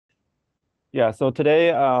Yeah, so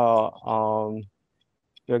today we're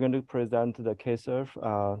going to present the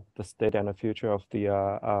KServe, the state and the future of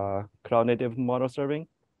the cloud native model serving.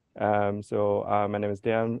 My name is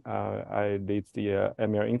Dan. I lead the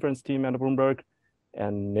ML inference team at Bloomberg,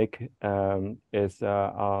 and Nick is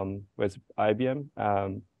with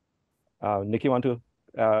IBM. Nick, you want to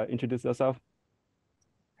introduce yourself?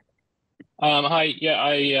 Hi, yeah,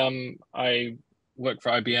 I work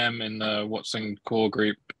for IBM in the Watson core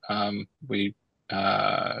group. We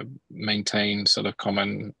maintain sort of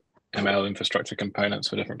common ML infrastructure components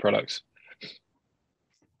for different products,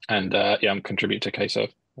 and yeah, I'm contributor to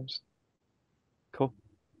KServe. Cool.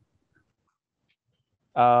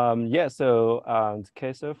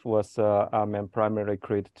 KServe was primarily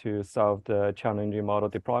created to solve the challenging model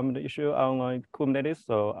deployment issue on like Kubernetes.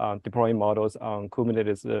 So deploying models on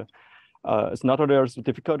Kubernetes it's not a very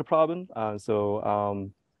difficult problem.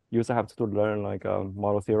 Users have to learn like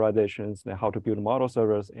model theorizations and how to build model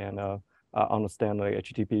servers and understand like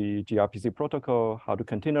HTTP gRPC protocol, how to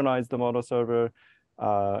containerize the model server.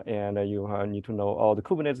 You need to know all the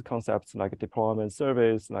Kubernetes concepts like deployment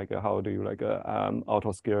service, like how do you like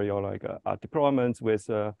auto scale your like deployments with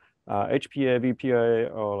HPA,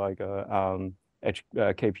 VPA, or like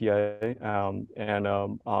KPA, in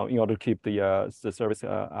order to keep the service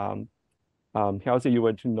healthy, you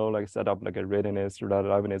want to know like set up like a readiness,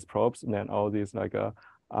 reliability probes, and then all these like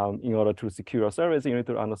in order to secure a service, you need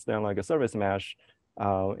to understand like a service mesh,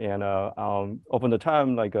 over the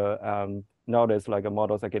time like nowadays like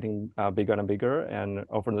models are getting bigger and bigger, and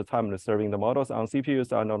over the time serving the models on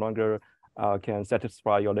CPUs are no longer can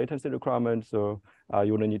satisfy your latency requirements. So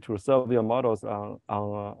you will need to serve your models on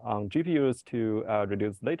GPUs to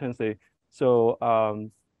reduce latency. So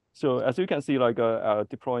as you can see, like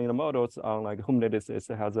deploying the models on like Kubernetes, it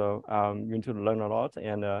has a you need to learn a lot,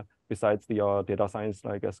 and besides the data science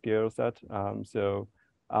like a skill set,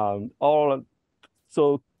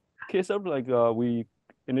 KServe like we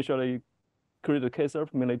initially created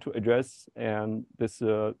KServe mainly to address and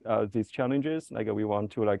these challenges. Like we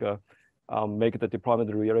want to like make the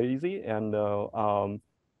deployment really easy, and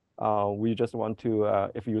we just want to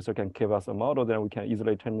if user can give us a model, then we can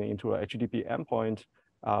easily turn it into a HTTP endpoint.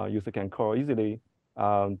 User can call easily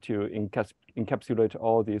to encapsulate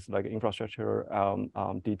all these like infrastructure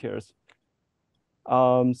details.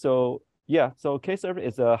 So KServe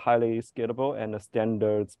is a highly scalable and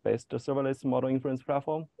standards-based serverless model inference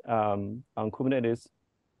platform on Kubernetes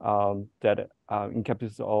that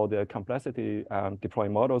encapsulates all the complexity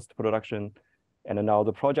deploying models to production. And now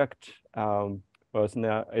the project is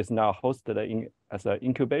now hosted as an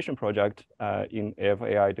incubation project in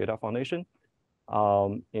AFAI Data Foundation.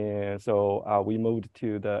 We moved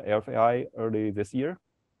to the AFAI early this year.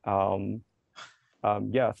 The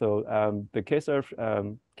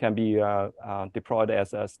KServe can be deployed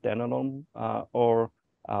as a standalone, or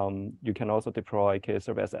you can also deploy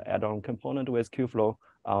KServe as an add-on component with Kubeflow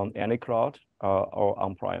on any cloud or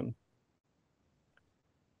on-prem.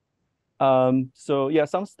 Some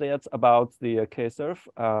stats about the KServe.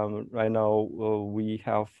 Right now, we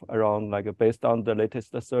have around like based on the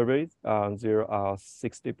latest survey, there are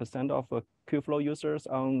 60% of Kubeflow users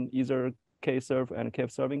on either KServe and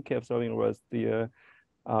KServing. KServing was the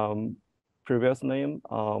previous name,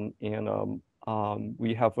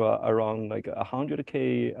 we have around like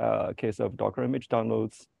 100K KServe Docker image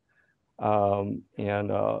downloads.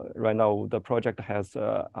 Right now, the project has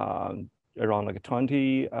around like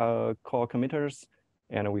 20 core committers,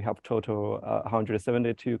 and we have total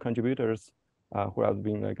 172 contributors who have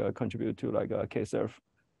been like contribute to like KServe.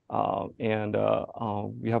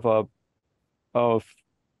 We have a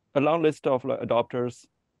long list of like adopters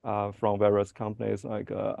from various companies like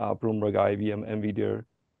Bloomberg, IBM, NVIDIA,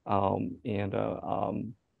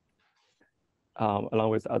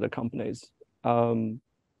 along with other companies.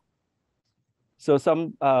 So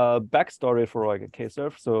some backstory for like a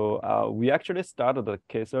KServe. So we actually started the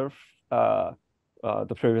KServe.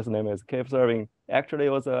 The previous name is KServing. Actually, it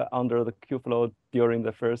was under the Kubeflow during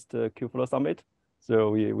the first Kubeflow summit. So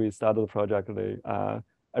we started the project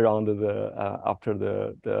around after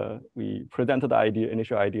we presented the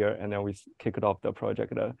initial idea, and then we kicked off the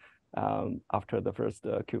project after the first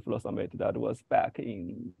Kubeflow summit. That was back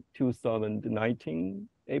in 2019,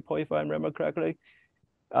 April, if I remember correctly.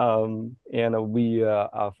 We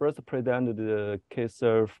first presented the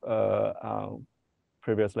KServe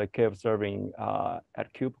previously KServing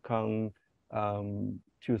at KubeCon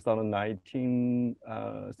 2019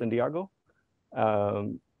 San Diego.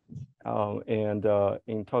 In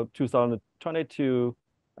 2022,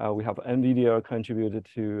 we have NVIDIA contributed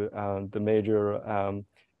to the major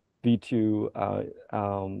V2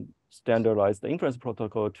 standardized the inference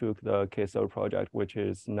protocol to the KServe project, which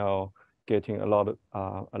is now getting a lot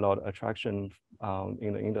of attraction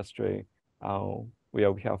in the industry. We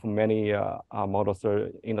have many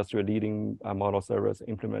industry-leading model servers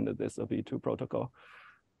implemented this V2 protocol.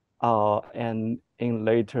 And in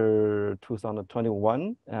later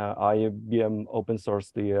 2021, IBM open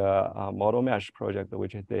sourced the model mesh project,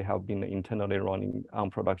 which they have been internally running on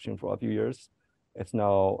production for a few years. It's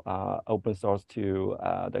now open source to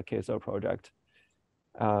the KServe project.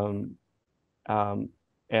 And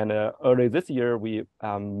early this year, we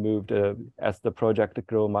moved, as the project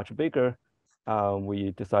grew much bigger,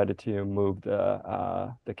 we decided to move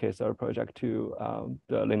the KServe project to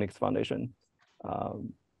the Linux Foundation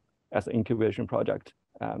as an incubation project.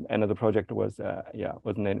 And the project was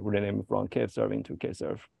renamed from KServe into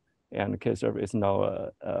KServe. And KServe is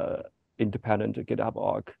now a independent GitHub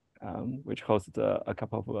org, which hosts a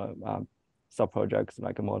couple of sub-projects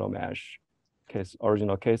like a model mesh,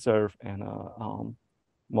 original KServe, and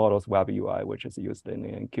models web UI, which is used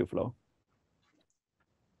in Kubeflow.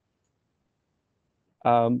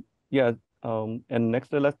 And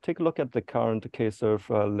next, let's take a look at the current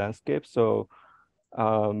KServe landscape. So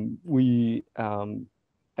we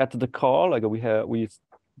at the core, like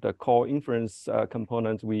the core inference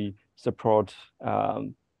component, we support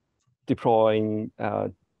deploying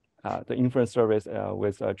the inference service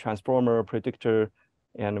with a transformer predictor,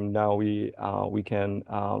 and now we can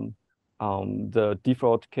the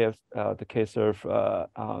default the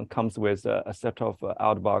KServe comes with a set of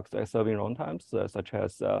out-of-box serving runtimes such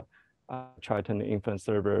as Triton Inference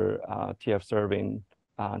Server, TF Serving,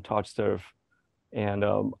 TouchServe, and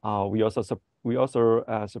we also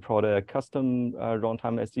support a custom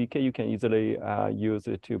runtime SDK. You can easily use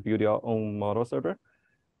it to build your own model server.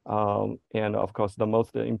 And of course, the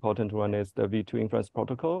most important one is the V2 inference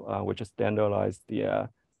protocol, which standardized the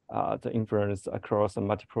inference across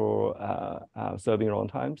multiple serving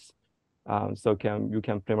runtimes. So you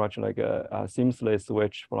can pretty much like seamlessly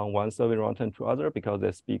switch from one serving runtime to other because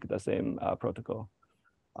they speak the same protocol.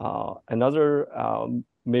 Another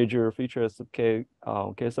major features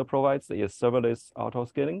KServe provides is serverless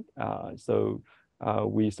auto-scaling. So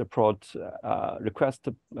we support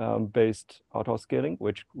request-based auto-scaling,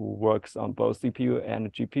 which works on both CPU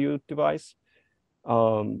and GPU device.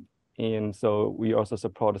 And so we also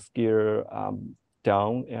support scale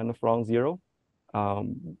down and from 0.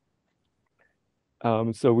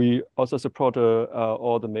 So we also support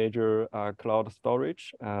all the major cloud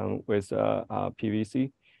storage with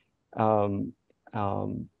PVC.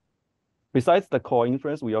 Besides the core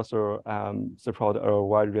inference, we also support a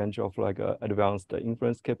wide range of like advanced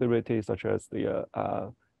inference capabilities, such as the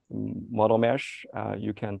model mesh.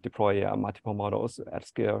 You can deploy multiple models at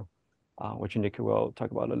scale, which Nick will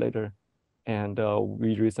talk about later. And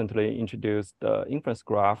we recently introduced the inference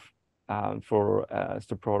graph for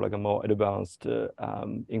support like a more advanced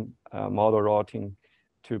model routing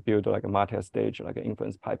to build like a multi-stage like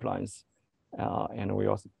inference pipelines. And we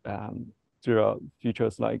also there are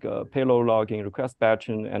features like payload logging, request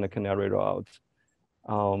batching, and a canary route.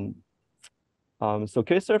 So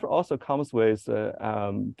KServe also comes with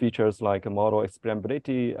features like model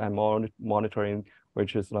explainability and monitoring,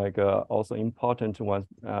 which is like also important once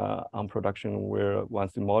on production, where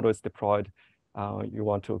once the model is deployed, you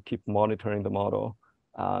want to keep monitoring the model,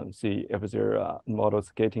 see if their models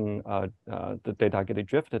getting the data getting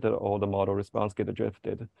drifted or the model response get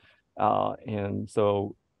drifted. And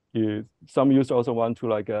so some users also want to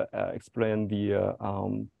like explain the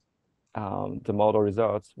model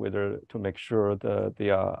results, whether to make sure that they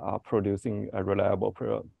are producing a reliable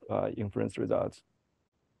inference results.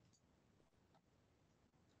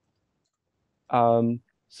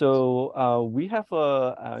 So we have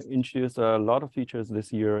introduced a lot of features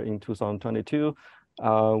this year in 2022.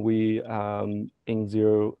 We in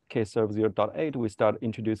KServe 0.8, we start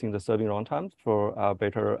introducing the serving runtimes for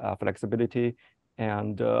better flexibility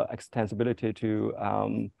and extensibility to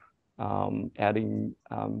adding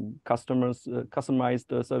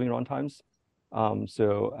customized serving runtimes.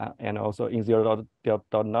 And also in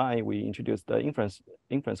 0.9, we introduced the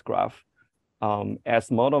inference graph.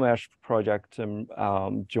 As model mesh project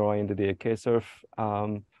joined the KServe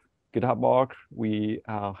GitHub org, we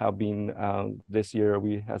have been this year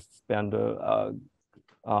we have spent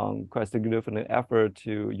quite significant effort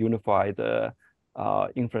to unify the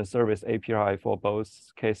inference service API for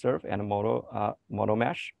both KServe and model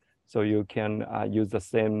mesh. So you can use the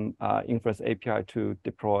same inference API to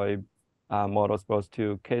deploy models both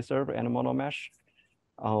to KServe and model mesh.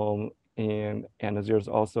 And there's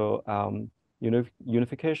also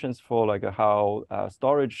unifications for like how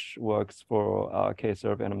storage works for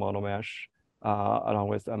KServe and model mesh, along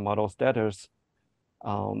with model status,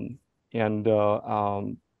 and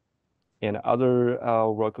other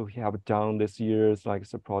work we have done this year is like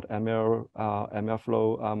support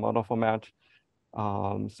MLflow model format.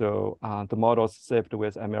 So the models saved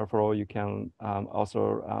with MLflow you can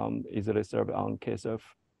also easily serve on KServe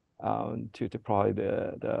to deploy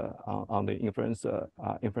on the inference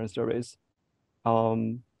service.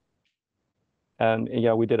 And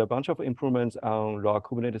yeah, we did a bunch of improvements on raw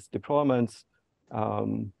Kubernetes deployments,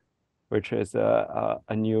 which is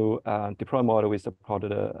a new deploy model we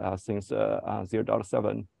supported since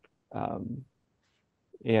 0.7.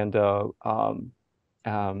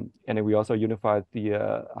 And we also unified the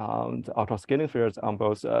auto-scaling fields on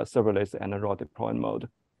both serverless and raw deploy mode.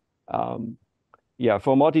 Yeah,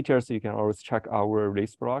 for more details, you can always check our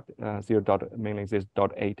release blog, mainly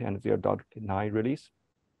 0.8 and 0.9 release.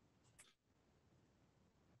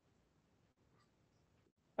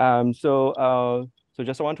 So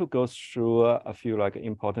just want to go through a few like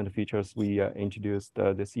important features we introduced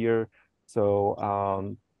this year. So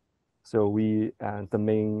the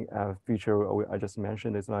main feature I just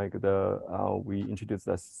mentioned is like we introduced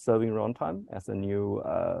the serving runtime as a new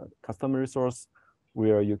custom resource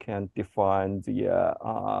where you can define the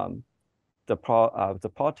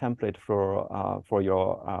pod template for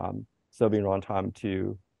your serving runtime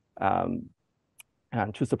to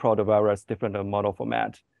support the various different model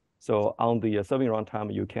format. So on the serving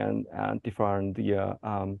runtime, you can define the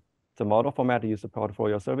model format you support for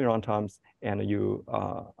your serving runtimes, and you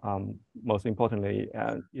most importantly,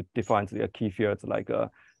 it defines the key fields like the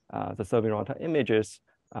serving runtime images,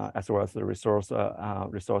 as well as the resource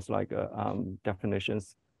like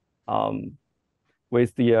definitions.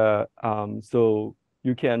 With the so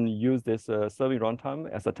you can use this serving runtime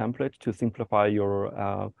as a template to simplify your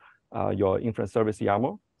inference service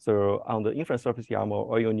YAML. So on the inference service YAML,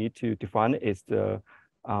 all you need to define is the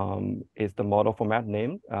model format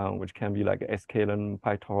name, which can be like sklearn,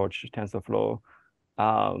 PyTorch, TensorFlow,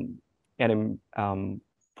 any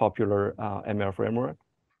popular ML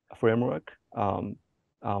framework.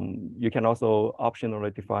 You can also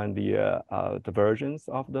optionally define the versions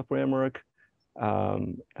of the framework.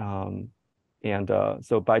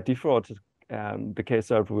 So by default, the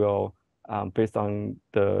KServe will based on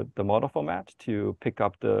the model format to pick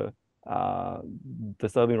up the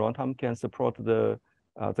serving runtime can support the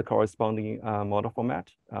corresponding model format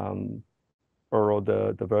or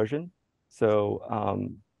the version. So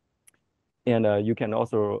you can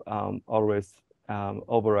also always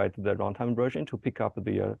override the runtime version to pick up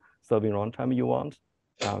the serving runtime you want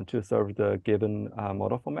to serve the given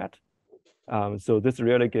model format. So this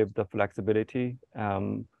really gives the flexibility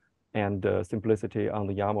and simplicity on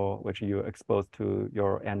the YAML which you expose to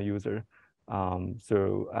your end user.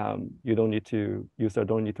 You don't need to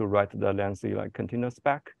write the lengthy like container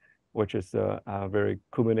spec, which is very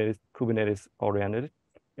Kubernetes oriented,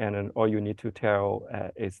 and then all you need to tell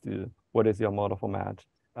is what is your model format,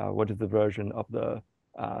 what is the version of the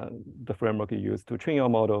framework you use to train your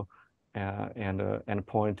model, and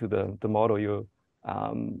point to the model you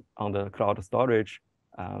on the cloud storage,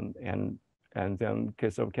 and then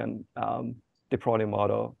KServe can deploy the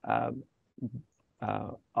model out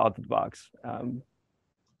of the box.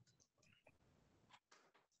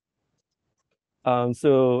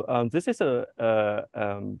 This is a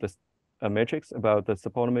matrix about the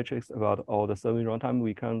support matrix about all the serving runtime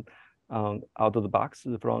we can out of the box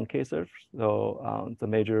from KServe. So the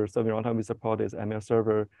major serving runtime we support is ML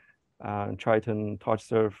Server, Triton,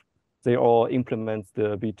 TorchServe. They all implement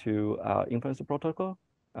the V2 inference protocol.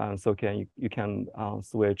 So you can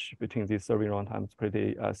switch between these serving runtimes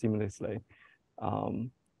pretty seamlessly.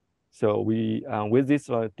 So we with this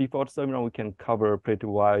default serving run, we can cover pretty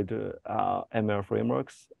wide ML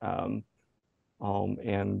frameworks, and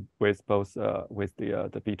with both with the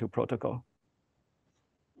V2 protocol.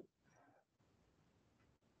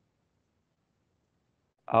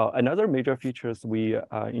 Another major features we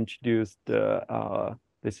introduced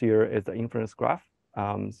this year is the inference graph.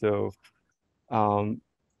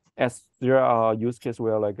 As there are use cases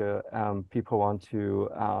where like people want to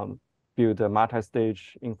build a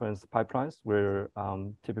multi-stage inference pipelines, where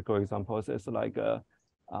typical examples is like a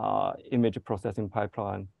image processing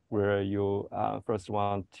pipeline, where you first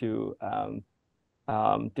want to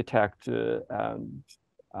detect,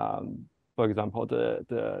 for example,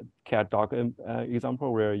 the cat dog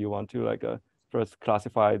example, where you want to like first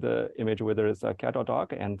classify the image whether it's a cat or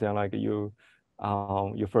dog, and then like you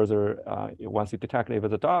you further, once you detect if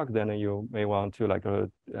it's a dog, then you may want to like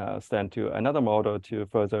send to another model to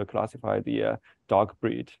further classify the dog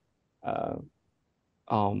breed,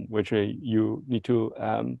 which you need to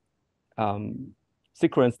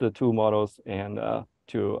sequence the two models and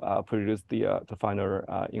to produce the final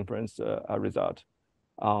inference result.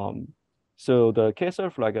 So the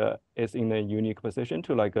KServe like is in a unique position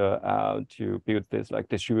to like to build this like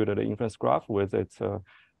distributed inference graph with its the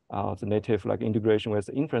native like integration with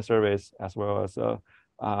the inference service, as well as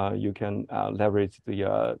you can leverage the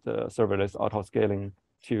serverless auto scaling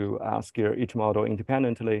to scale each model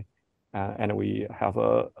independently. And we have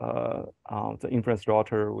the inference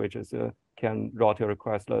router, which is can route your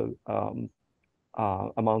request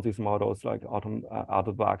among these models like out of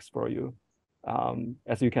the box for you.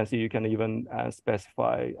 As you can see, you can even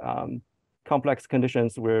specify complex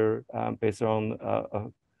conditions where based on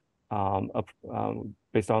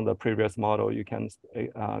the previous model, you can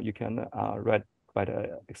write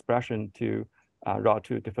an expression to route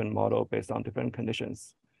to different model based on different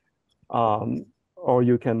conditions, or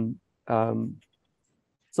you can.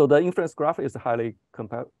 So the inference graph is highly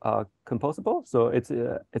composable. So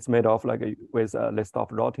it's made of like with a list of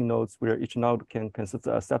routing nodes where each node can consist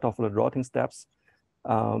of a set of routing steps,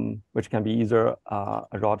 which can be either a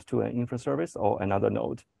route to an inference service or another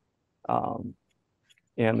node.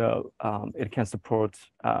 It can support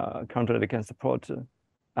currently it can support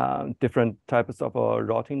different types of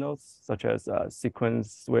routing nodes, such as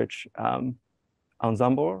sequence switch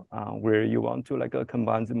ensemble, where you want to like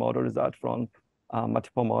combine the model result from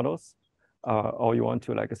multiple models, or you want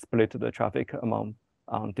to like split the traffic among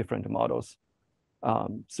different models.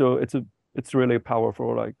 So it's really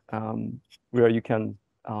powerful, like where you can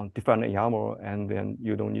define a YAML, and then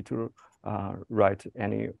you don't need to write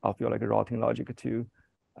any of your like routing logic to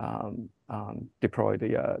deploy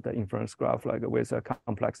the inference graph like with a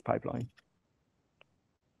complex pipeline.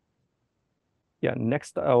 Yeah,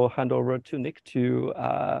 next I'll hand over to Nick to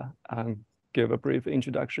give a brief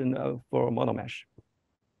introduction for model mesh.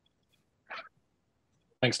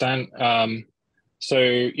 Thanks, Dan. So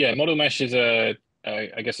yeah, model mesh is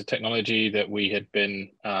I guess a technology that we had been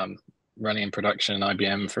running in production in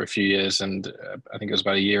IBM for a few years, and I think it was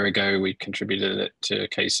about a year ago we contributed it to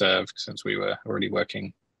KServe, since we were already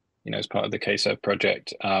working, as part of the KServe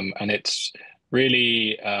project, and it's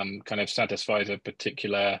really kind of satisfies a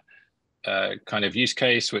particular kind of use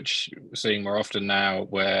case, which we're seeing more often now,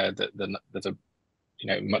 where there's a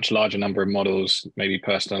much larger number of models, maybe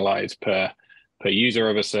personalized per user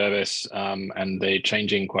of a service, and they're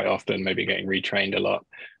changing quite often, maybe getting retrained a lot.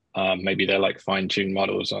 Maybe they're like fine-tuned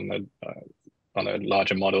models on a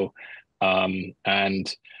larger model,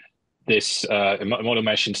 and this model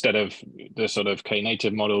mesh, instead of the sort of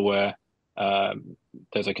Knative model where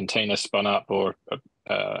there's a container spun up or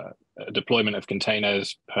a deployment of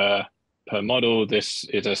containers per model, this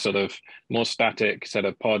is a sort of more static set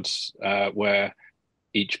of pods where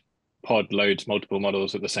each pod loads multiple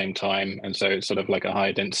models at the same time, and so it's sort of like a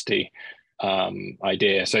high density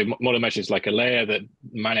idea. So model mesh is like a layer that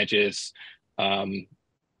manages the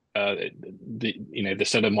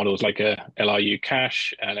set of models like a LRU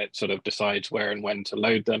cache, and it sort of decides where and when to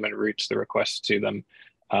load them and routes the requests to them,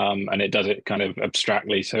 and it does it kind of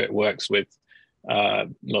abstractly, so it works with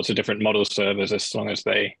lots of different model servers, as long as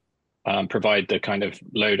they provide the kind of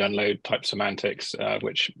load unload type semantics,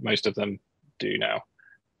 which most of them do now.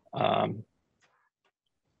 Do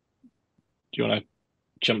you want to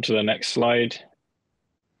jump to the next slide?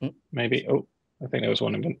 Maybe. Oh, I think there was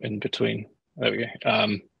one in between. There we go.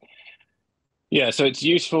 Yeah, so it's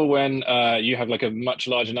useful when you have like a much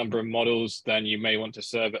larger number of models than you may want to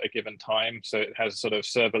serve at a given time. So it has sort of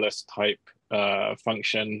serverless type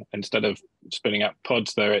function. Instead of spinning up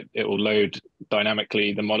pods there, it will load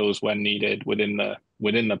dynamically the models when needed within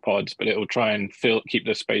the pods, but it will try and keep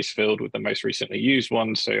the space filled with the most recently used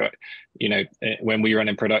ones. So when we run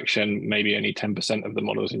in production, maybe only 10% of the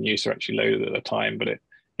models in use are actually loaded at a time, but it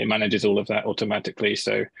manages all of that automatically.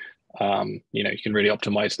 So you can really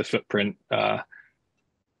optimize the footprint. And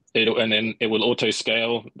then it will auto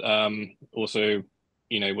scale also,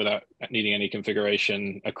 without needing any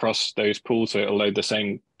configuration across those pools. So it'll load the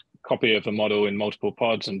same copy of a model in multiple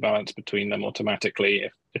pods and balance between them automatically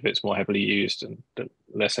if it's more heavily used, and the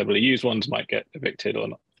less heavily used ones might get evicted or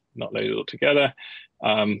not loaded altogether.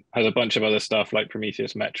 Has a bunch of other stuff like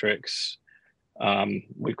Prometheus metrics.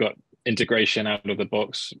 We've got integration out of the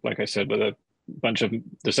box, like I said, with a bunch of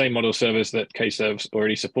the same model servers that KServe's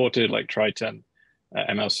already supported, like Triton,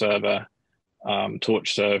 ML Server,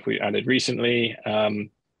 TorchServe we added recently,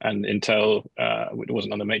 and Intel, it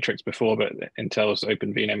wasn't on the matrix before, but Intel's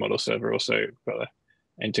Open VNA model server also got an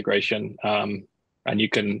integration. And you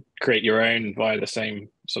can create your own via the same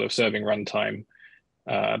sort of serving runtime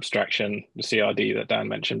abstraction, the CRD that Dan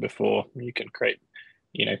mentioned before. You can create,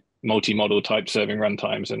 multi-model type serving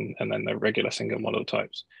runtimes and then the regular single model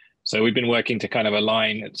types. So we've been working to kind of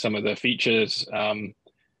align some of the features and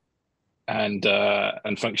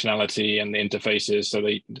functionality and the interfaces, so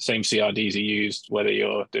the same CRDs are used whether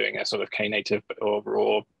you're doing a sort of Knative or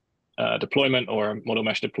raw deployment or a model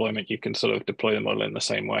mesh deployment. You can sort of deploy the model in the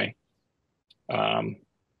same way.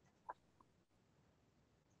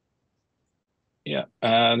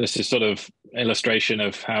 This is sort of illustration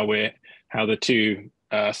of how the two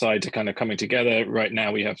sides are kind of coming together. Right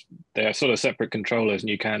now they are sort of separate controllers, and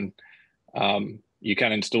you can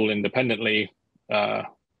install independently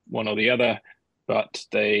one or the other, but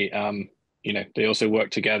they also work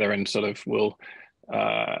together and sort of will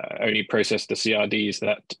only process the CRDs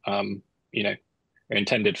that are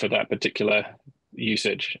intended for that particular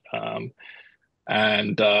usage.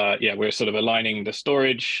 We're sort of aligning the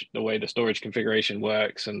storage, the way the storage configuration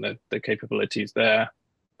works, and the capabilities there.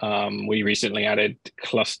 We recently added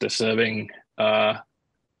cluster serving,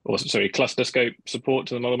 cluster scope support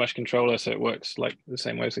to the model mesh controller, so it works like the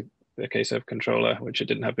same way as the KServe controller, which it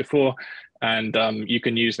didn't have before. And you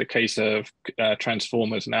can use the KServe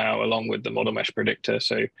transformers now along with the model mesh predictor.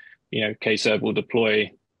 So, KServe will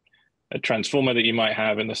deploy a transformer that you might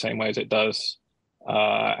have in the same way as it does.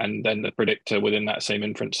 And then the predictor within that same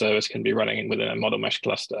inference service can be running within a model mesh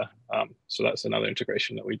cluster. So that's another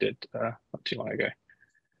integration that we did not too long ago.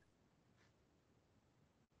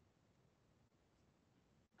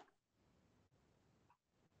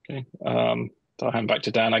 Okay, so I'll hand back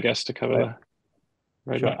to Dan, I guess, to cover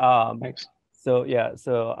the roadmap. Sure. Thanks. So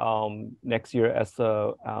next year, as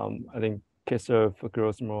I think KServe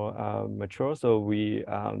grows more mature, so we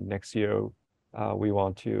next year we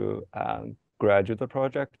want to graduate the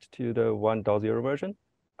project to the 1.0 version.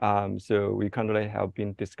 So we currently have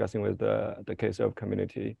been discussing with the KServe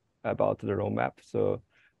community about the roadmap. So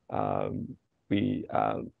we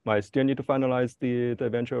might still need to finalize the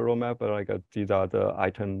eventual roadmap, but these are the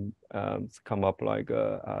items come up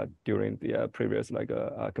during the previous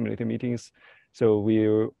community meetings. So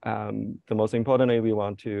the most importantly, we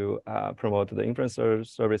want to promote the inference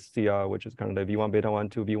service CR, which is currently V1 beta 1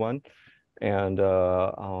 to V1, and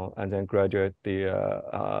then graduate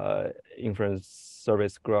the inference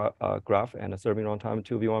service graph and the serving runtime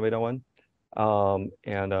to V1 beta 1.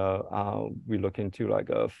 We look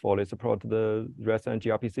into fully support the REST and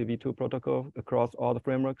gRPC v2 protocol across all the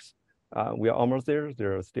frameworks. We are almost there.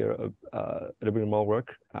 There's still a little bit more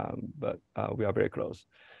work, but we are very close.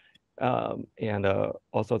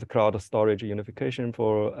 Also the cloud storage unification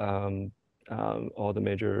for all the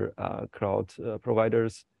major cloud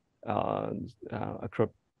providers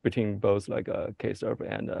between both KServe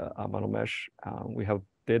and model mesh. We have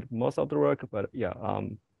did most of the work, but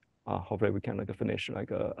hopefully we can finish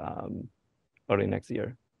early next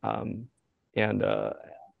year. And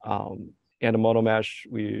the model mesh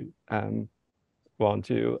we want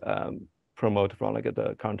to promote from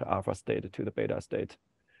the current alpha state to the beta state.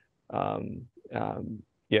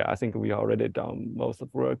 I think we already done most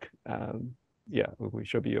of the work. We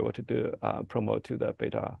should be able to promote to the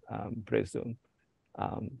beta pretty soon.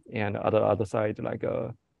 And other side,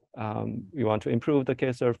 we want to improve the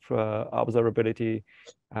KServe observability.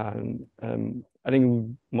 I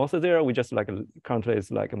think most of there we just currently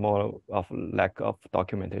is more of lack of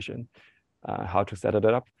documentation, how to set it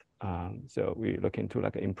up. So we look into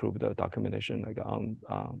improve the documentation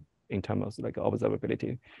in terms of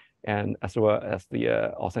observability, and as well as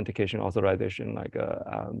the authentication authorization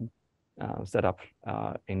setup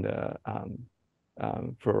in the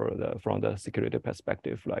from the security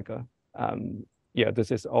perspective.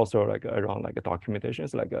 This is also around documentation.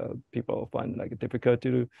 It's people find difficult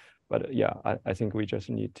to do, but I think we just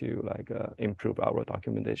need to improve our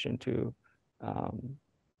documentation to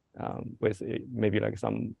with maybe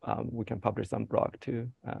some we can publish some blog too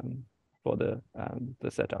for the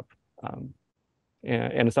setup.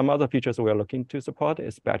 And some other features we are looking to support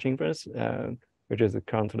is batch inference, which is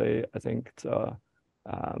currently I think it's,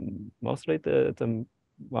 mostly the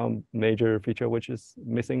one major feature which is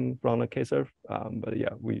missing from the KServe. But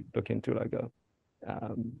we look into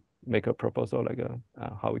make a proposal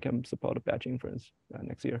how we can support batch inference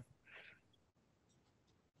next year.